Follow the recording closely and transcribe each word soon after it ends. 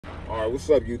Alright, what's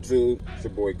up, YouTube? It's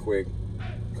your boy Quick,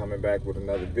 coming back with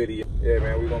another video. Yeah,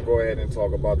 man, we're gonna go ahead and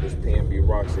talk about this PNB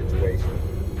Rock situation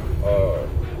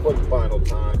for the final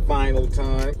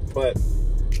time. But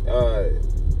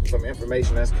some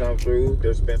information that's come through.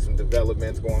 There's been some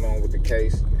developments going on with the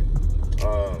case.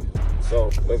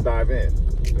 So let's dive in.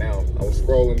 Now, I was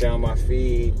scrolling down my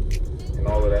feed and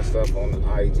all of that stuff on the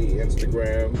IG,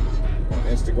 Instagram. On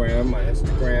Instagram, my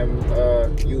Instagram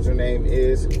username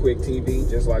is QuickTV,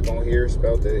 just like on here,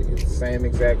 spelled the same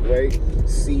exact way,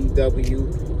 CWIKTV.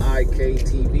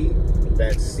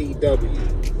 That's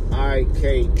CWIKTV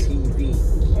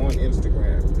on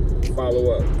Instagram.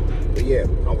 Follow up. But yeah,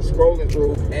 I was scrolling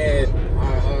through and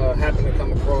I happened to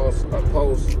come across a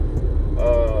post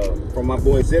from my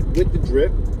boy Zip with the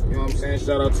Drip. You know what I'm saying?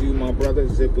 Shout out to you, my brother,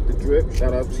 Zip with the Drip.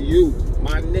 Shout out to you,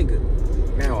 my nigga.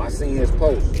 Now, I seen his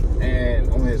post,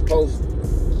 and on his post,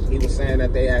 he was saying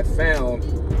that they had found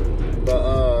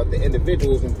the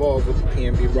individuals involved with the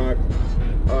PNB Rock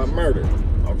murder,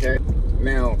 okay?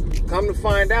 Now, come to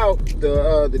find out,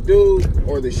 the dude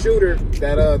or the shooter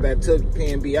that took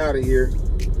PNB out of here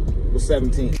was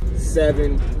 17.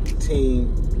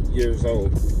 17 years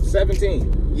old.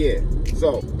 17, yeah.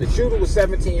 So, the shooter was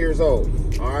 17 years old,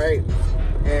 all right?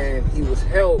 And he was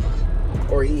helped,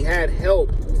 or he had help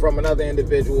from another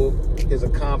individual, his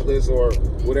accomplice, or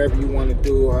whatever you want to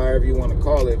do, however you want to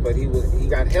call it. But he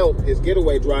got help. His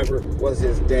getaway driver was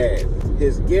his dad.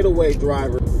 His getaway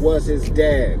driver was his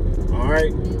dad. All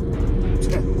right.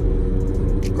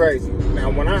 Crazy.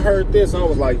 Now, when I heard this, I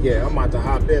was like, yeah, I'm about to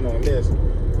hop in on this,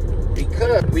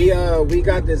 because we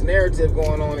got this narrative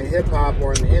going on in hip hop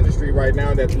or in the industry right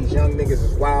now that these young niggas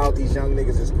is wild, these young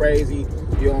niggas is crazy.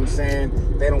 You know what I'm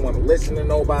saying? They don't want to listen to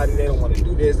nobody. They don't want to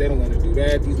do this. They don't want to do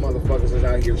that. These motherfuckers is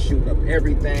out here shooting up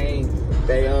everything.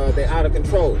 They out of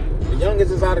control. The youngest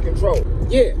is out of control.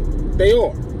 Yeah, they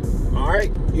are. All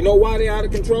right. You know why they out of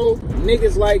control?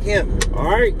 Niggas like him. All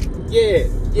right. Yeah.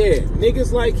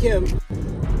 Niggas like him.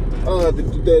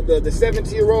 The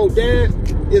 17-year-old dad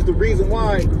is the reason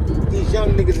why these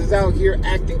young niggas is out here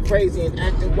acting crazy and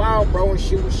acting wild, bro, and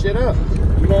shooting shit up.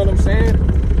 You know what I'm saying?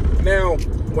 Now,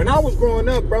 when I was growing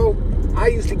up, bro, I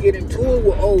used to get into it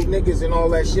with old niggas and all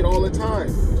that shit all the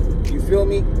time. You feel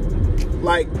me?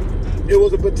 Like, it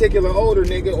was a particular older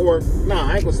nigga, or, nah,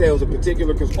 I ain't gonna say it was a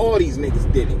particular, because all these niggas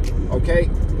did it, okay?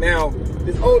 Now,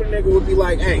 this older nigga would be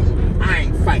like, hey, I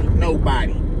ain't fighting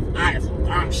nobody.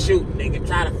 I'm shooting, nigga.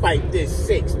 Try to fight this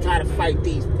 6. Try to fight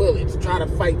these bullets. Try to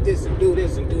fight this and do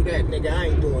this and do that, nigga. I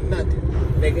ain't doing nothing,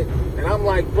 nigga. And I'm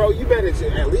like, bro, you better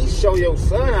at least show your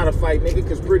son how to fight, nigga,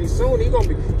 because pretty soon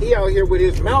he out here with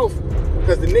his mouth,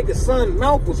 because the nigga's son's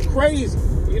mouth was crazy.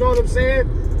 You know what I'm saying?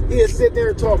 He'll sit there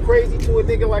and talk crazy to a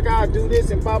nigga like, I'll do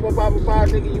this and blah, blah, blah, blah, blah,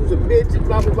 nigga, use a bitch and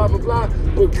blah, blah, blah, blah, blah,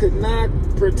 but could not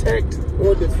protect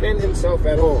or defend himself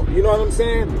at all. You know what I'm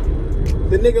saying?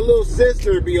 The nigga little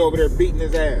sister be over there beating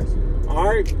his ass. All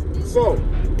right? So,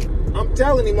 I'm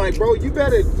telling him, like, bro, you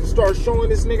better start showing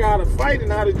this nigga how to fight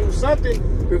and how to do something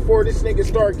before this nigga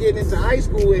start getting into high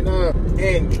school, and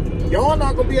y'all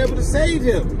not gonna be able to save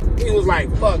him. He was like,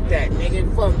 fuck that, nigga,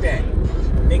 fuck that.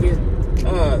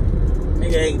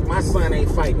 Nigga, my son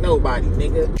ain't fighting nobody,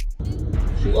 nigga.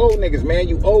 You old niggas, man,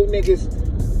 you old niggas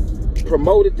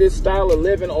promoted this style of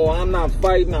living. Oh, I'm not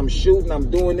fighting, I'm shooting, I'm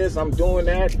doing this, I'm doing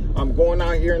that, I'm going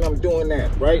out here and I'm doing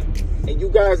that, right? And you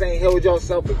guys ain't held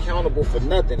yourself accountable for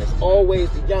nothing. It's always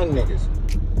the young niggas.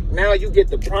 Now you get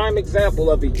the prime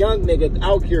example of a young nigga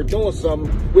out here doing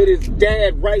something with his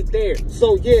dad right there.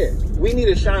 So yeah, we need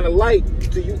to shine a light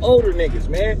to you older niggas,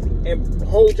 man, and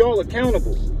hold y'all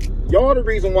accountable. Y'all the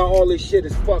reason why all this shit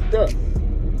is fucked up.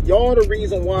 Y'all the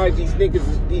reason why these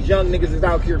young niggas is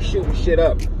out here shooting shit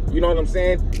up. You know what I'm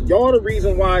saying? Y'all the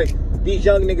reason why these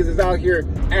young niggas is out here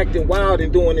acting wild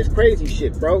and doing this crazy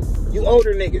shit, bro. You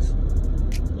older niggas.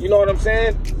 You know what I'm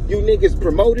saying? You niggas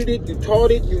promoted it, you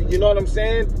taught it, you know what I'm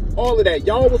saying? All of that.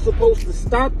 Y'all was supposed to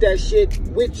stop that shit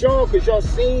with y'all, because y'all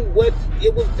seen what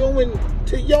it was doing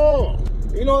to y'all.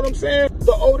 You know what I'm saying?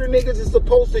 The older niggas is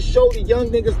supposed to show the young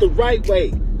niggas the right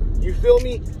way. You feel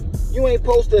me? You ain't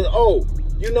supposed to, oh,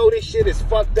 you know this shit is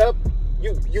fucked up.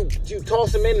 You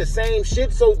toss them in the same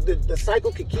shit so the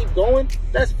cycle could keep going.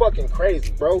 That's fucking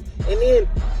crazy, bro. And then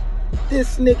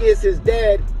this nigga is his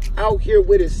dad out here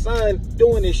with his son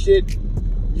doing this shit.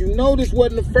 You know this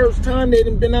wasn't the first time they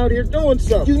done been out here doing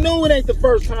something. You know it ain't the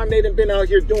first time they done been out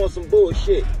here doing some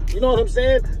bullshit. You know what I'm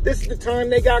saying? This is the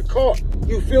time they got caught.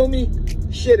 You feel me?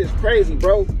 Shit is crazy,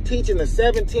 bro. Teaching a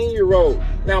 17-year-old.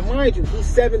 Now, mind you, he's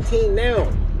 17 now.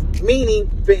 Meaning,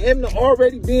 for him to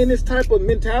already be in this type of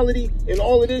mentality and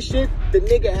all of this shit, the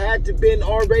nigga had to been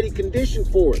already conditioned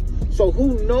for it. So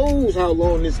who knows how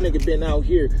long this nigga been out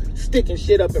here sticking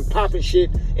shit up and popping shit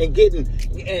and getting,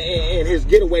 and his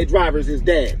getaway driver's his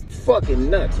dad. Fucking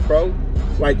nuts, bro.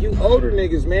 Like, you older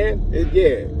niggas, man,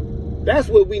 yeah, that's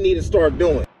what we need to start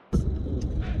doing.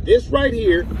 This right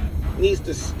here needs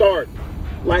to start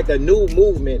like a new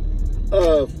movement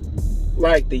of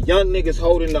like the young niggas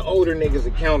holding the older niggas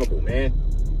accountable, man.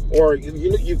 Or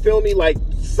you feel me? Like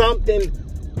something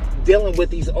dealing with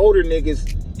these older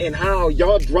niggas and how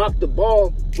y'all dropped the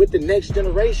ball with the next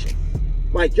generation.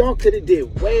 Like, y'all could have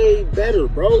did way better,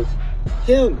 bro.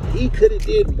 He could have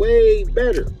did way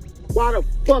better. Why the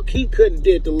fuck he couldn't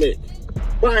did the lick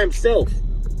by himself?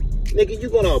 Nigga, you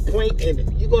gonna appoint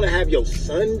and you gonna have your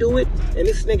son do it? And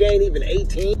this nigga ain't even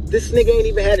 18. This nigga ain't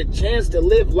even had a chance to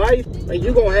live life. And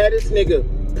you gonna have this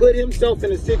nigga put himself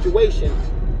in a situation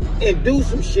and do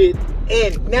some shit,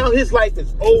 and now his life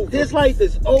is over. His life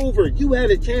is over. You had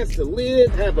a chance to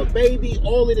live, have a baby,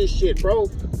 all of this shit, bro.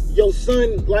 Your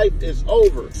son's life is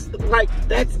over. Like,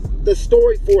 that's the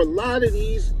story for a lot of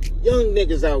these young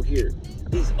niggas out here.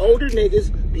 These older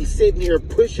niggas be sitting here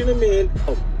pushing them in,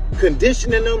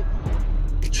 conditioning them,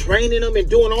 training them, and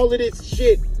doing all of this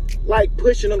shit, like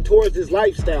pushing them towards this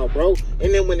lifestyle, bro.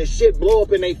 And then when the shit blow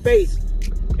up in their face,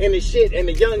 and the shit, and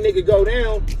the young nigga go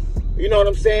down, you know what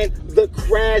I'm saying? The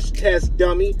crash test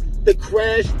dummy. The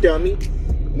crash dummy.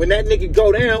 When that nigga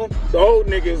go down, the old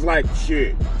nigga is like,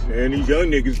 shit, man, these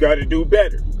young niggas got to do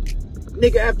better.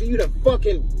 Nigga, after you done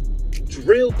fucking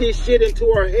drilled this shit into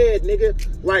our head,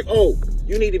 nigga, like, oh,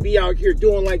 you need to be out here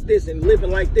doing like this and living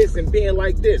like this and being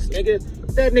like this, nigga.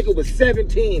 That nigga was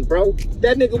 17, bro.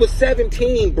 That nigga was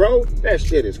 17, bro. That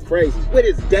shit is crazy. With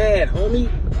his dad, homie.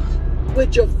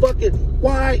 With your fucking,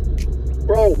 why?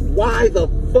 Bro, why the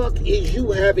fuck is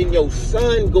you having your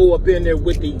son go up in there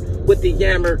with the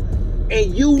yammer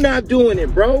and you not doing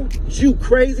it, bro? Is you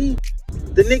crazy?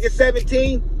 The nigga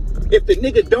 17, if the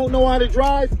nigga don't know how to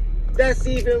drive, that's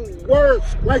even worse.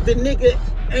 Like, the nigga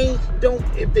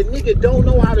if the nigga don't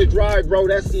know how to drive, bro,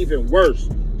 that's even worse.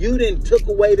 You done took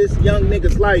away this young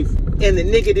nigga's life and the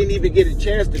nigga didn't even get a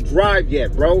chance to drive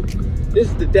yet, bro. This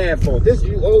is the dad fault. This is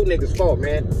you old niggas' fault,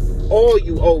 man. All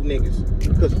you old niggas.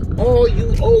 Because all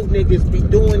you old niggas be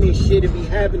doing this shit and be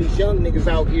having these young niggas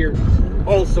out here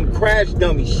on some crash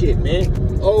dummy shit, man.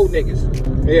 Old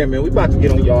niggas. Yeah, man, we about to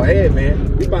get on y'all head,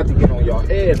 man. We about to get on y'all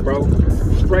head, bro.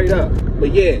 Straight up.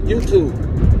 But yeah, YouTube.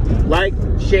 Like,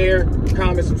 share,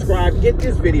 comment, subscribe. Get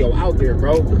this video out there,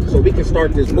 bro. So we can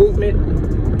start this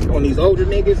movement on these older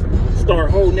niggas.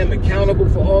 Start holding them accountable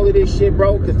for all of this shit,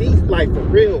 bro. Because these, like, for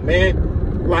real,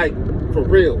 man. Like, for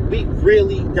real. We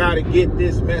really gotta get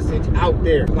this message out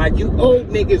there. Like, you old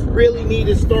niggas really need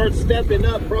to start stepping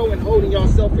up, bro, and holding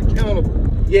yourself accountable.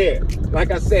 Yeah.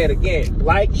 Like I said, again,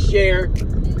 like, share,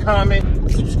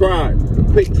 comment, subscribe.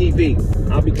 Quick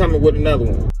TV. I'll be coming with another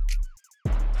one.